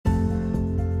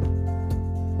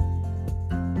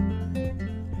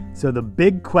So the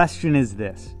big question is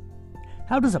this: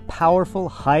 how does a powerful,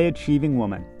 high-achieving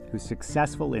woman who's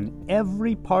successful in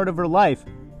every part of her life,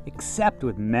 except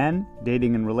with men,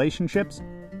 dating, and relationships,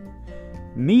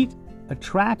 meet,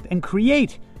 attract, and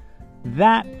create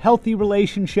that healthy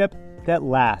relationship that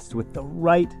lasts with the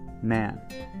right man?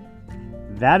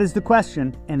 That is the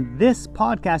question, and this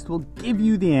podcast will give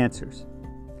you the answers.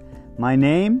 My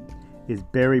name is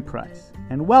Barry Price,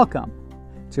 and welcome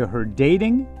to Her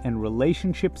Dating and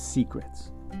Relationship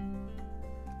Secrets.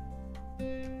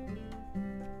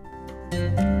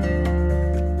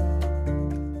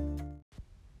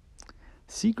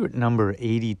 Secret number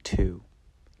 82.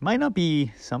 Might not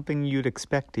be something you'd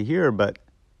expect to hear, but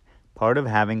part of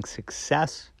having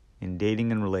success in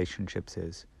dating and relationships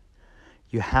is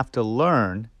you have to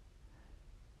learn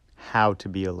how to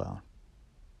be alone.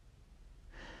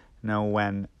 Now,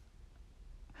 when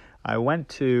I went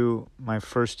to my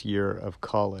first year of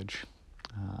college,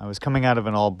 I was coming out of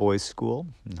an all-boys school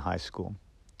in high school.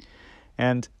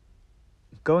 And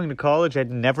going to college,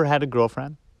 I'd never had a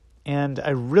girlfriend, and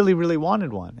I really, really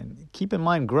wanted one. And keep in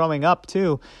mind, growing up,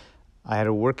 too, I had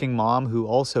a working mom who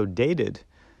also dated,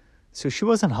 so she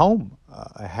wasn't home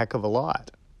a heck of a lot.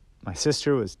 My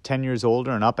sister was 10 years older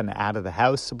and up and out of the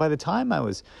house, so by the time I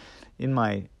was in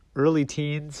my early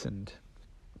teens and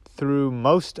through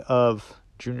most of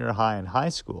junior high and high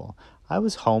school, I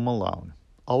was home alone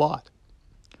a lot.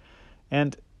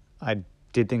 And I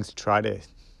did things to try to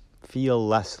feel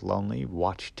less lonely,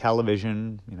 watch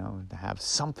television, have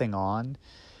something on,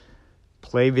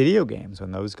 play video games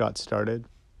when those got started.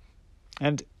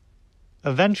 And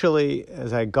eventually,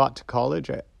 as I got to college,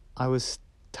 I was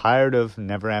tired of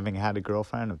never having had a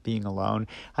girlfriend, of being alone.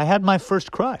 I had my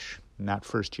first crush in that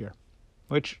first year,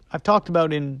 which I've talked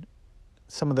about in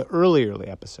some of the early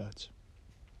episodes.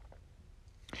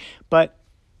 But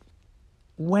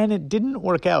when it didn't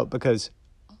work out because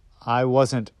I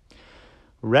wasn't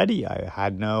ready, I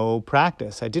had no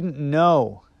practice, I didn't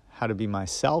know how to be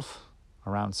myself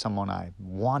around someone I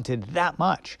wanted that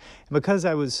much. And because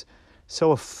I was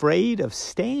so afraid of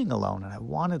staying alone and I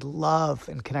wanted love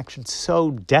and connection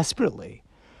so desperately,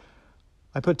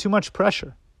 I put too much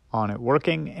pressure on it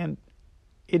working, and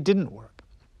it didn't work.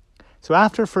 So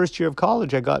after first year of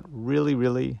college, I got really,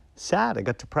 really sad. I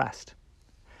got depressed.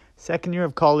 Second year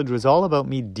of college was all about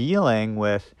me dealing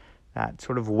with that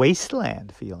sort of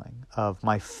wasteland feeling of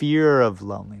my fear of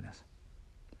loneliness.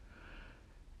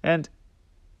 And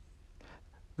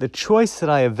the choice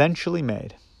that I eventually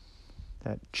made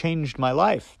that changed my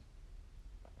life,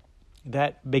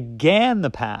 that began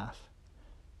the path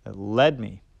that led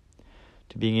me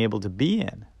to being able to be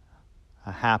in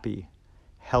a happy,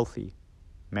 healthy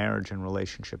marriage and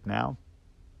relationship now,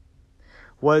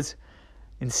 was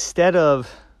instead of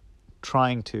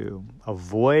trying to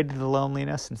avoid the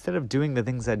loneliness, instead of doing the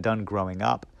things I'd done growing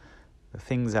up, the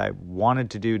things I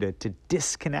wanted to do to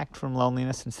disconnect from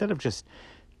loneliness, instead of just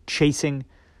chasing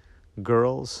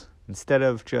girls, instead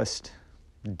of just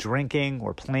drinking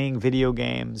or playing video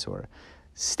games or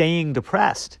staying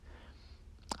depressed,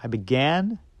 I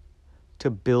began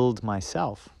to build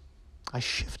myself. I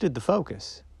shifted the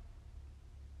focus.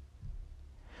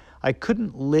 I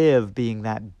couldn't live being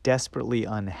that desperately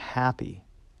unhappy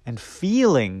and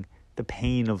feeling the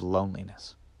pain of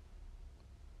loneliness.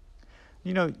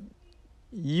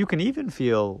 You can even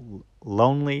feel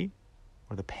lonely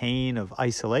or the pain of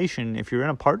isolation if you're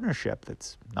in a partnership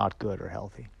that's not good or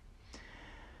healthy.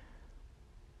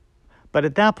 But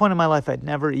at that point in my life, I'd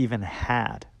never even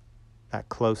had that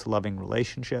close, loving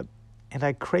relationship, and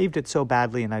I craved it so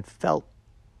badly, and I'd felt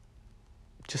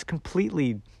just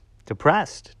completely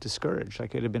depressed, discouraged,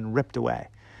 like it had been ripped away,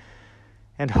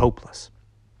 and hopeless.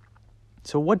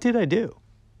 So what did I do?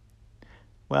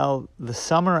 Well, the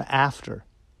summer after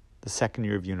the second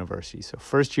year of university, so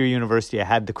first year university, I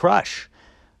had the crush.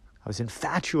 I was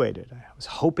infatuated. I was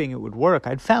hoping it would work.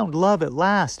 I'd found love at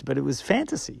last, but it was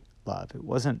fantasy love. It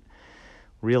wasn't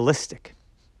realistic,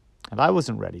 and I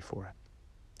wasn't ready for it.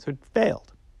 So it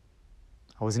failed.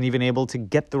 I wasn't even able to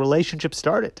get the relationship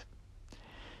started.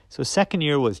 So second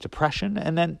year was depression,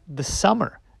 and then the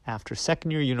summer after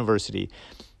second year university,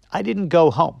 I didn't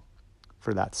go home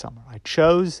for that summer. I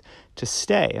chose to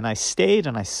stay, and I stayed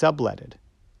and I subletted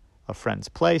a friend's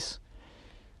place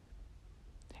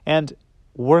and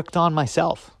worked on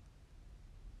myself.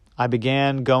 I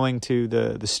began going to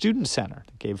the student center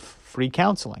that gave free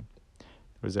counseling.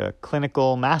 There was a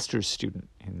clinical master's student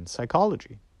in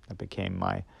psychology that became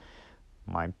my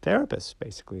therapist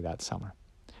basically that summer.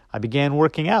 I began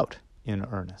working out in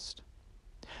earnest.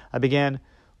 I began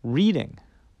reading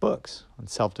books on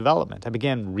self-development. I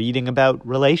began reading about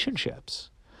relationships.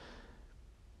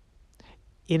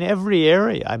 in every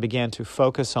area, I began to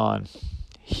focus on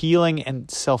healing and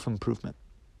self-improvement.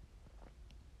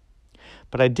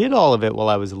 But I did all of it while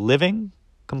I was living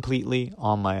completely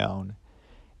on my own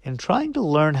and trying to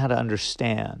learn how to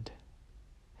understand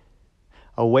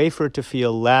a way for it to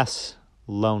feel less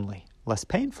lonely, less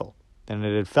painful than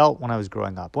it had felt when I was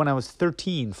growing up, when I was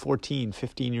 13, 14,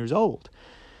 15 years old.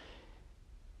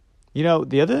 You know,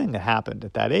 the other thing that happened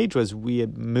at that age was we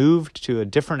had moved to a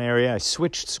different area. I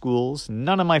switched schools.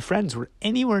 None of my friends were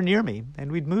anywhere near me, and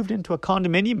we'd moved into a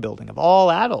condominium building of all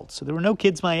adults, so there were no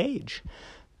kids my age.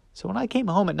 So when I came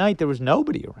home at night, there was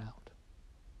nobody around.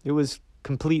 It was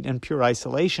complete and pure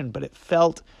isolation, but it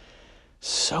felt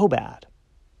so bad.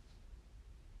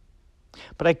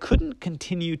 But I couldn't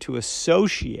continue to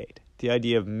associate the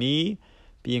idea of me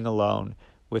being alone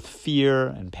with fear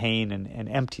and pain and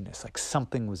emptiness, like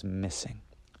something was missing.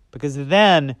 Because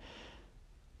then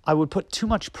I would put too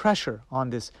much pressure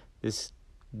on this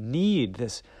need,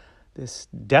 this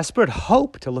desperate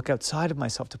hope to look outside of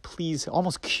myself to please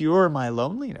almost cure my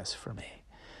loneliness for me.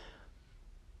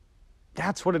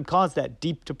 That's what had caused that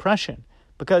deep depression,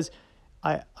 because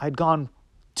I'd gone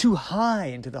too high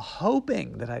into the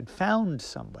hoping that I'd found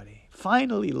somebody,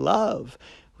 finally love,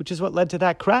 which is what led to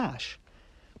that crash.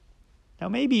 Now,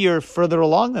 maybe you're further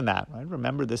along than that, right?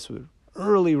 Remember, this was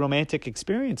early romantic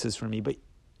experiences for me, but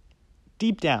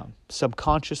deep down,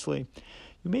 subconsciously,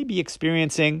 you may be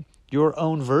experiencing your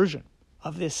own version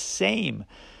of this same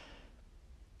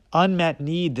unmet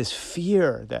need, this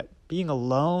fear that being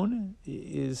alone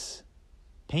is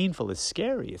painful, is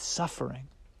scary, is suffering,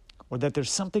 or that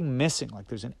there's something missing, like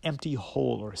there's an empty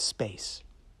hole or a space.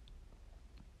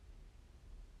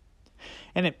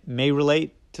 And it may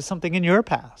relate to something in your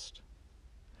past.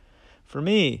 For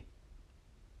me,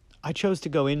 I chose to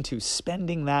go into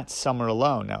spending that summer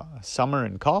alone. Now, a summer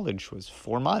in college was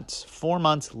 4 months. 4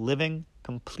 months living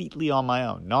completely on my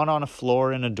own, not on a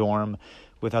floor in a dorm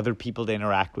with other people to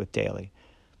interact with daily.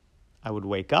 I would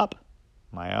wake up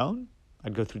on my own.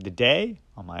 I'd go through the day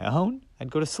on my own.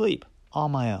 I'd go to sleep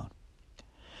on my own.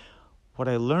 What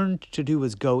I learned to do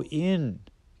was go in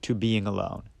to being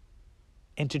alone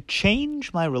and to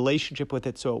change my relationship with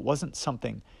it so it wasn't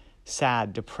something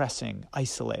sad, depressing,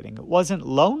 isolating. It wasn't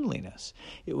loneliness.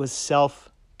 It was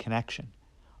self-connection.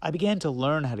 I began to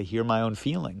learn how to hear my own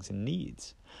feelings and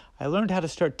needs. I learned how to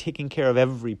start taking care of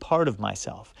every part of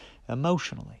myself,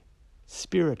 emotionally,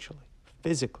 spiritually,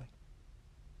 physically.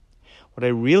 What I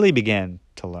really began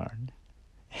to learn,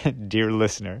 dear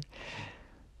listener,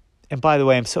 and by the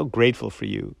way, I'm so grateful for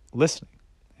you listening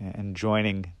and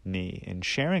joining me in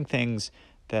sharing things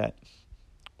that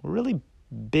were really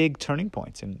big turning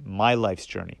points in my life's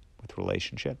journey with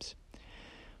relationships,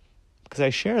 because I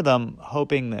share them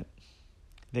hoping that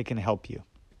they can help you.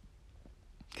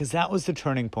 Because that was the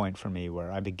turning point for me,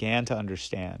 where I began to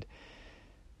understand,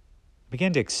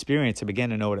 began to experience, I began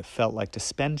to know what it felt like to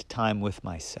spend time with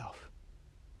myself.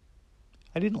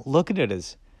 I didn't look at it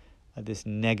as this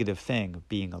negative thing of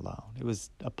being alone. It was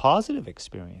a positive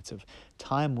experience of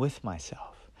time with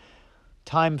myself.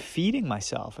 Time feeding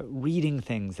myself, reading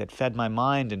things that fed my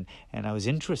mind and I was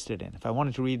interested in. If I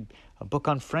wanted to read a book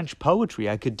on French poetry,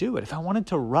 I could do it. If I wanted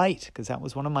to write, because that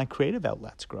was one of my creative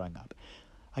outlets growing up,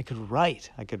 I could write.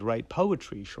 I could write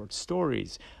poetry, short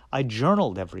stories. I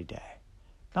journaled every day.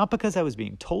 Not because I was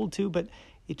being told to, but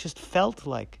it just felt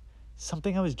like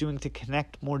something I was doing to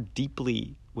connect more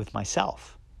deeply with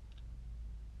myself.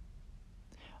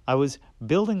 I was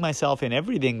building myself in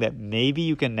everything that maybe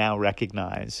you can now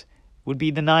recognize would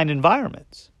be the 9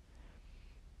 environments,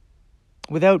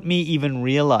 without me even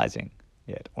realizing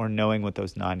it or knowing what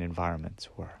those 9 environments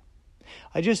were.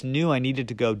 I just knew I needed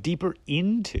to go deeper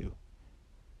into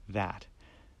that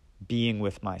being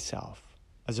with myself,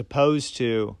 as opposed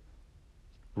to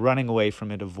running away from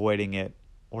it, avoiding it,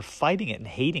 or fighting it and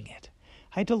hating it.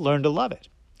 I had to learn to love it.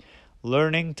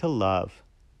 Learning to love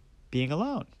being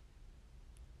alone,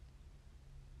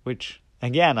 which,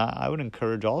 again, I would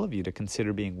encourage all of you to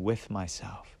consider being with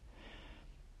myself.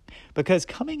 Because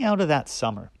coming out of that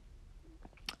summer,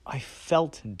 I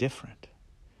felt different.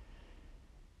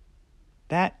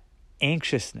 That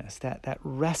anxiousness, that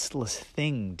restless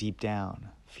thing deep down,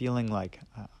 feeling like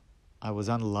I was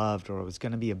unloved, or I was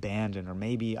going to be abandoned, or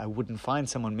maybe I wouldn't find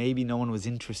someone, maybe no one was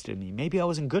interested in me, maybe I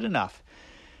wasn't good enough.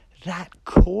 That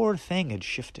core thing had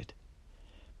shifted.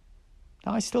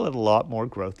 Now, I still had a lot more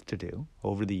growth to do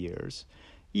over the years.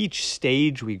 Each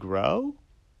stage we grow,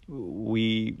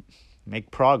 we make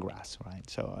progress, right?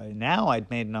 So now I'd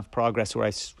made enough progress where I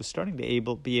was starting to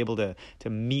be able to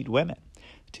meet women,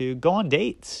 to go on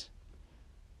dates.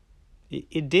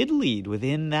 It did lead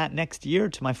within that next year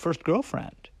to my first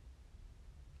girlfriend.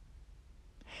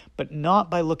 but not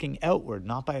by looking outward,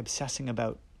 not by obsessing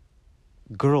about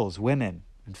girls, women,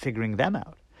 and figuring them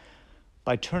out,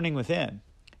 by turning within.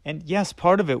 And yes,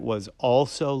 part of it was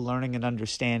also learning and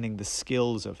understanding the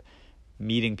skills of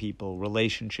meeting people,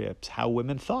 relationships, how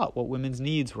women thought, what women's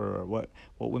needs were, what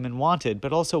women wanted,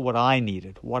 but also what I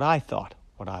needed, what I thought,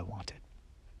 what I wanted.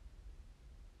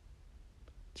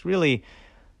 It's really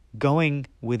going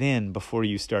within before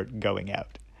you start going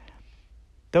out.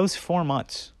 Those 4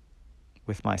 months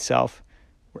with myself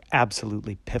were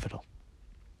absolutely pivotal.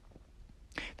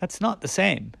 That's not the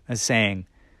same as saying,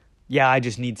 yeah, I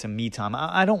just need some me time.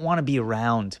 I don't want to be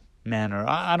around men, or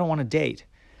I don't want to date.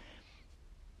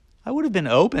 I would have been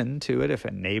open to it if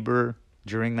a neighbor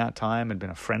during that time had been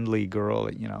a friendly girl,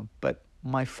 but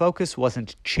my focus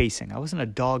wasn't chasing. I wasn't a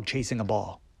dog chasing a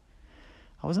ball.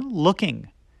 I wasn't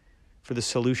looking for the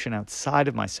solution outside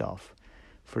of myself,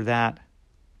 for that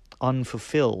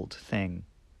unfulfilled thing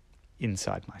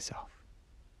inside myself.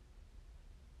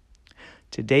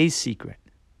 Today's secret,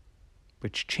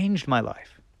 which changed my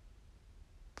life,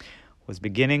 was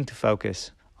beginning to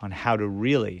focus on how to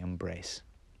really embrace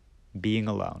being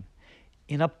alone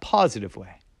in a positive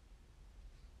way.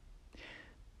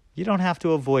 You don't have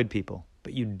to avoid people,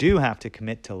 but you do have to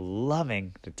commit to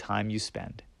loving the time you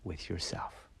spend with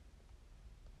yourself.